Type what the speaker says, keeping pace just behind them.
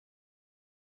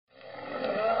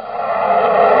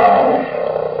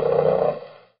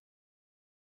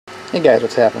Hey guys,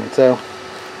 what's happening? So, in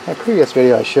my previous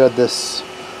video I showed this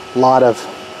lot of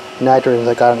Nitro engines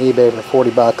I got on eBay for 40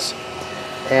 bucks.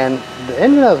 And the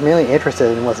engine I was mainly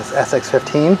interested in was this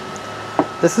SX15.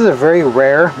 This is a very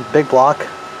rare big block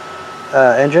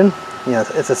engine. You know,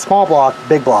 it's a small block,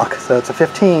 big block. So it's a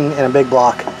 15 in a big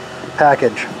block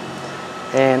package.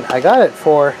 And I got it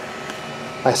for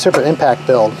my Serpent impact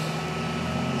build.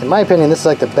 In my opinion, this is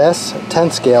like the best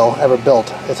 10 scale ever built.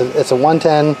 It's a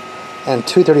 110 and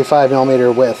 235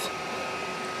 millimeter width,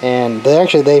 and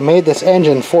they made this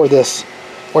engine for this,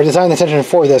 or designed this engine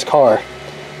for this car,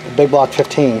 the big block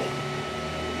 15.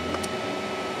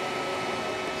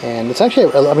 And it's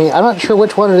actually, I mean, I'm not sure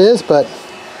which one it is, but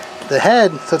the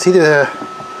head, so it's either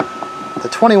the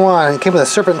 21, it came with a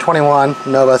Serpent 21,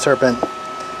 Nova Serpent,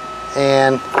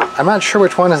 and I'm not sure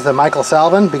which one is the Michael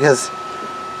Salvin, because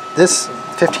this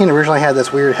 15 originally had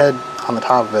this weird head on the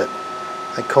top of it,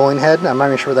 like cooling head. I'm not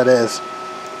even sure what that is.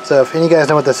 So if any of you guys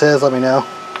know what this is, let me know.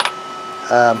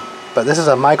 But this is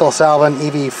a Michael Salvin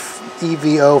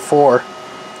EV04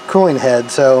 cooling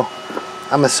head, so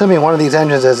I'm assuming one of these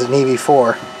engines is an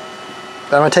EV4.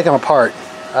 But I'm going to take them apart.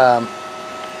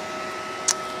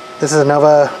 This is a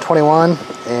Nova 21,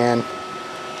 and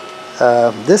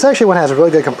this actually one has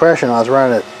really good compression when I was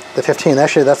running it. The 15,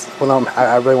 actually that's one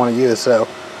I really want to use, so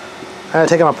I'm going to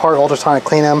take them apart, ultrasonic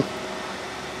clean them,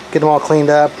 get them all cleaned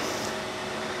up.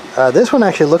 This one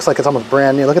actually looks like it's almost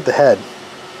brand new. Look at the head.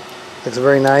 Looks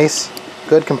very nice.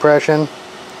 Good compression.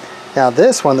 Now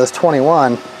this one, this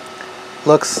 21,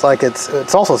 looks like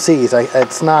it's also seized.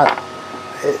 It's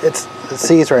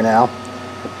seized right now.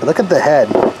 But look at the head.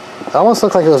 It almost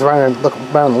looks like it was running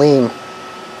lean.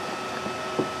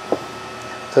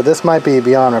 So this might be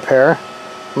beyond repair.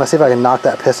 I'm gonna see if I can knock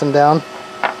that piston down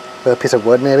with a piece of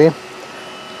wood maybe.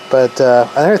 But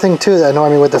another thing too that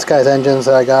annoyed me with this guy's engines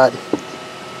that I got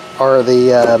are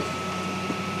the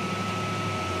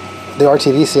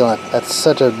RTV sealant. That's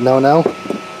such a no-no.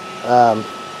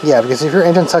 Yeah, because if your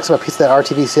engine sucks up a piece of that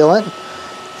RTV sealant,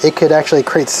 it could actually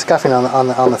create scuffing on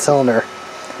the cylinder,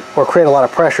 or create a lot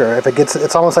of pressure. If it gets,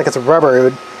 it's almost like it's rubber.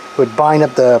 It would bind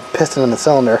up the piston in the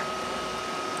cylinder,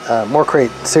 or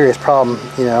create serious problem,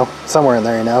 you know, somewhere in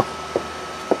there, you know.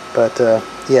 But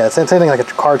yeah, same thing like a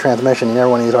car transmission. You never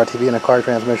want to use RTV in a car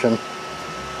transmission.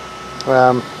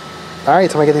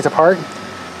 Alright, so I'm going to get these apart.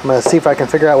 I'm going to see if I can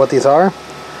figure out what these are.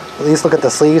 At least look at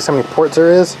the sleeves, how many ports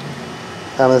there is.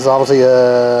 This is obviously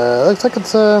looks like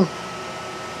it's I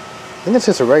think it's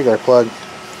just a regular plug.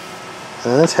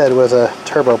 And then this head was a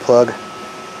turbo plug.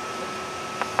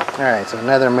 Alright, so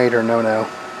another major no-no.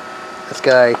 This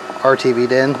guy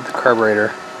RTV'd in the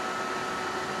carburetor.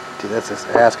 Dude, that's just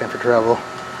asking for trouble.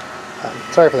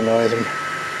 Sorry for the noise, I'm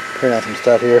clearing out some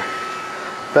stuff here.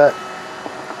 But,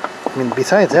 I mean,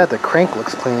 besides that, the crank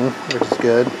looks clean, which is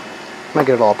good. I might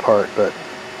get it all apart, but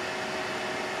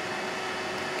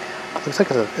it looks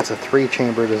like it's a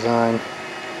 3-chamber design.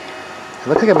 It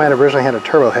looks like it might have originally had a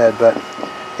turbo head, but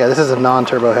yeah, this is a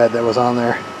non-turbo head that was on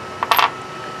there.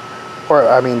 Or,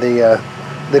 I mean,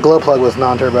 the glow plug was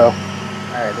non-turbo.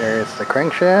 Alright, there's the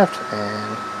crankshaft,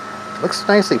 and it looks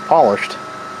nicely polished.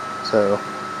 So,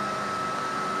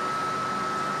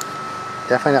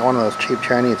 definitely not one of those cheap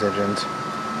Chinese engines.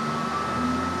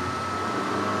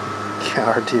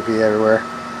 Yeah, RTV everywhere.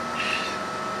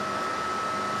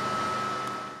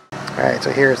 Alright, so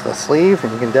here's the sleeve,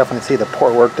 and you can definitely see the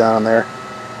port work down on there.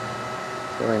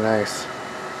 Really nice.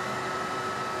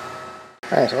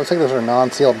 Alright, so it looks like those are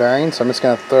non-sealed bearings, so I'm just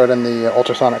going to throw it in the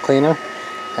ultrasonic cleaner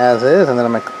as is, and then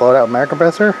I'm going to blow it out with my air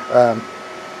compressor.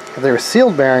 If they were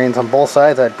sealed bearings on both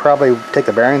sides, I'd probably take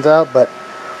the bearings out, but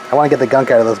I want to get the gunk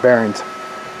out of those bearings.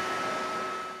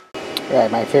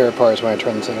 Alright, my favorite part is when I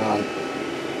turn this thing on.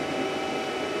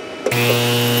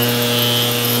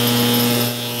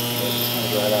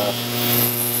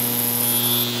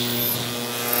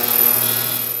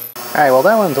 Alright, well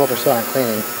that one's ultrasonic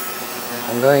cleaning.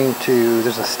 I'm going to,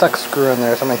 there's a stuck screw in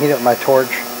there, so I'm going to heat up my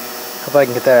torch. Hope I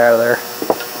can get that out of there.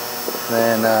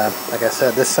 And then, like I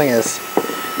said, this thing is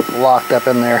locked up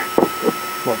in there.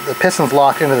 Well, the piston's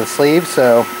locked into the sleeve,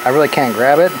 so I really can't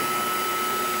grab it.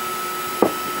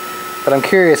 But I'm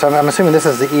curious, I'm assuming this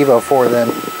is the EVO4 then.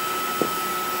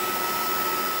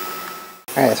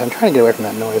 Alright, so I'm trying to get away from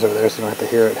that noise over there so you don't have to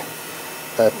hear it.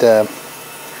 But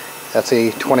that's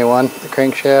the 21, the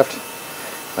crankshaft.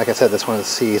 Like I said, this one is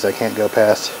seized, I can't go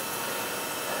past.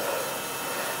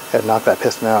 Gotta knock that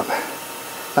piston out.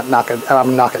 Not knock it,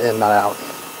 I'm knock it in, not out.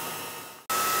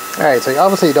 Alright, so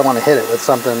obviously you don't want to hit it with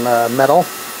something metal.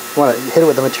 You want to hit it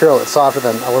with a material that's softer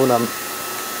than aluminum.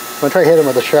 I'm going to try to hit it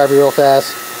with a Sharpie real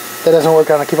fast. If that doesn't work,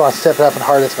 I'm going to keep on stepping up and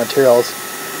hardest materials.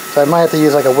 So I might have to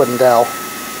use like a wooden dowel.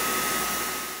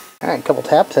 Alright, a couple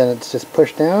taps and it's just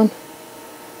pushed down.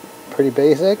 Pretty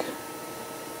basic.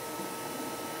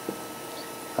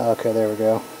 Okay, there we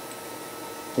go.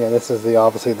 Yeah, this is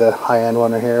obviously the high-end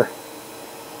one right here.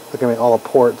 Look at all the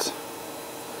ports.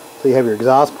 So you have your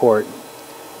exhaust port.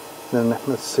 And then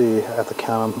let's see, I have to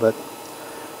count them, but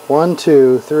 1,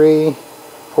 2, 3,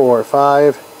 4,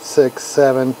 5, 6,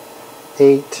 7,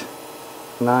 8,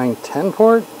 9, 10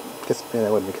 port. I guess maybe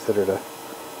that wouldn't be considered a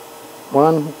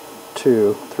 1,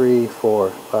 2, 3, 4,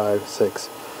 5, 6,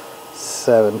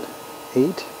 7,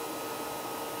 8.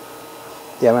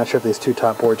 Yeah, I'm not sure if these two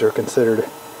top boards are considered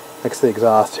next to the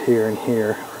exhaust here and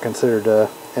here are considered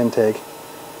intake.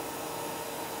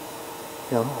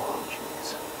 You know, oh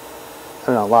jeez, I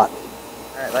don't know, a lot.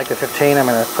 All right, like the 15, I'm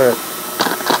going to put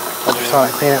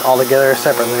Ultrasonic Cleaner all together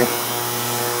separately.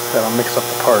 That'll mix up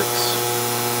the parts.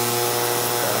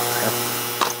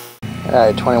 All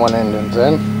right, 21 engines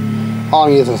in. All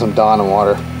I'm using some Dawn and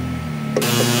water.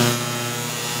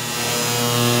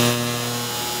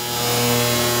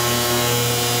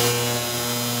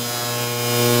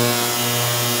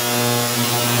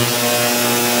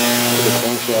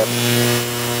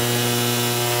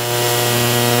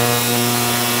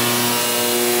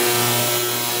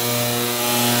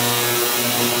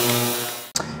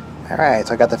 Alright,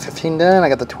 so I got the 15 done, I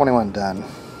got the 21 done.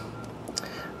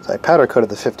 So I powder coated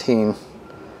the 15, and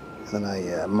then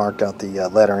I marked out the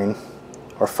lettering,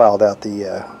 or filed out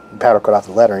the powder coat off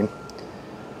the lettering.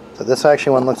 So this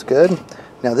actually one looks good.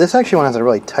 Now this actually one has a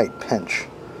really tight pinch.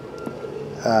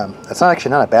 That's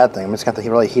actually not a bad thing. I'm just going to have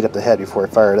to really heat up the head before I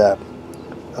fire it up.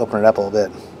 Open it up a little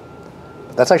bit.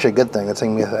 But that's actually a good thing. That's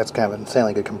kind of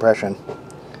insanely good compression.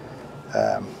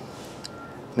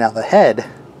 Now the head,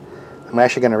 I'm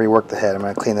actually going to rework the head. I'm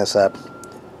going to clean this up.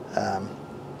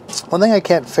 One thing I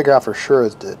can't figure out for sure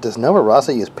is, does Nova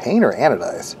Rossa use paint or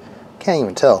anodize? Can't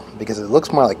even tell, because it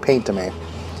looks more like paint to me.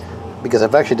 Because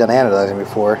I've actually done anodizing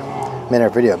before. Made a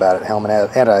video about it, how I'm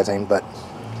anodizing, but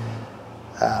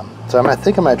so I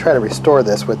think I'm going to try to restore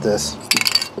this with this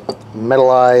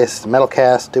metallized, metal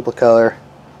cast, duplicolor,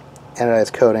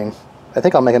 anodized coating. I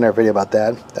think I'll make another video about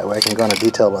that. That way I can go into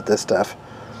detail about this stuff.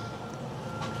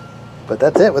 But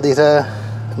that's it with these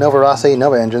Nova Rossa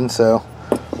Nova engines. So,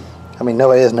 I mean,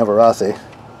 Nova is Nova Rossa,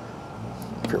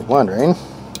 if you're wondering.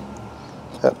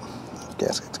 Oh,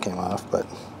 gaskets came off, but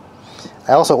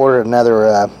I also ordered another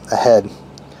a head.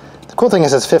 The cool thing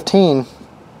is this 15.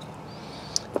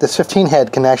 This 15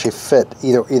 head can actually fit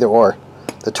either or,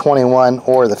 the 21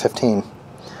 or the 15.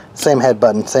 Same head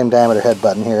button, same diameter head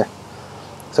button here.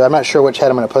 So I'm not sure which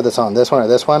head I'm going to put this on, this one or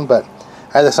this one, but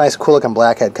I have this nice cool looking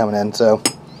black head coming in, so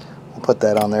we'll put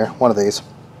that on there, one of these.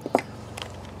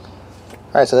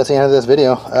 Alright, so that's the end of this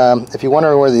video. If you're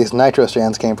wondering where these Nitro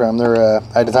strands came from, they're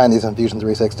I designed these on Fusion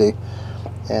 360,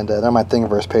 and they're on my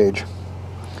Thingiverse page.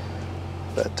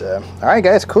 But alright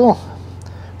guys, cool.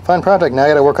 Fun project. Now I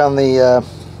got to work on the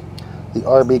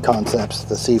RB concepts,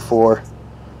 the C4.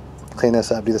 Clean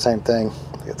this up, do the same thing.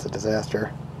 It's a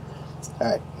disaster.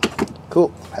 Alright, cool.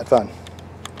 Had fun.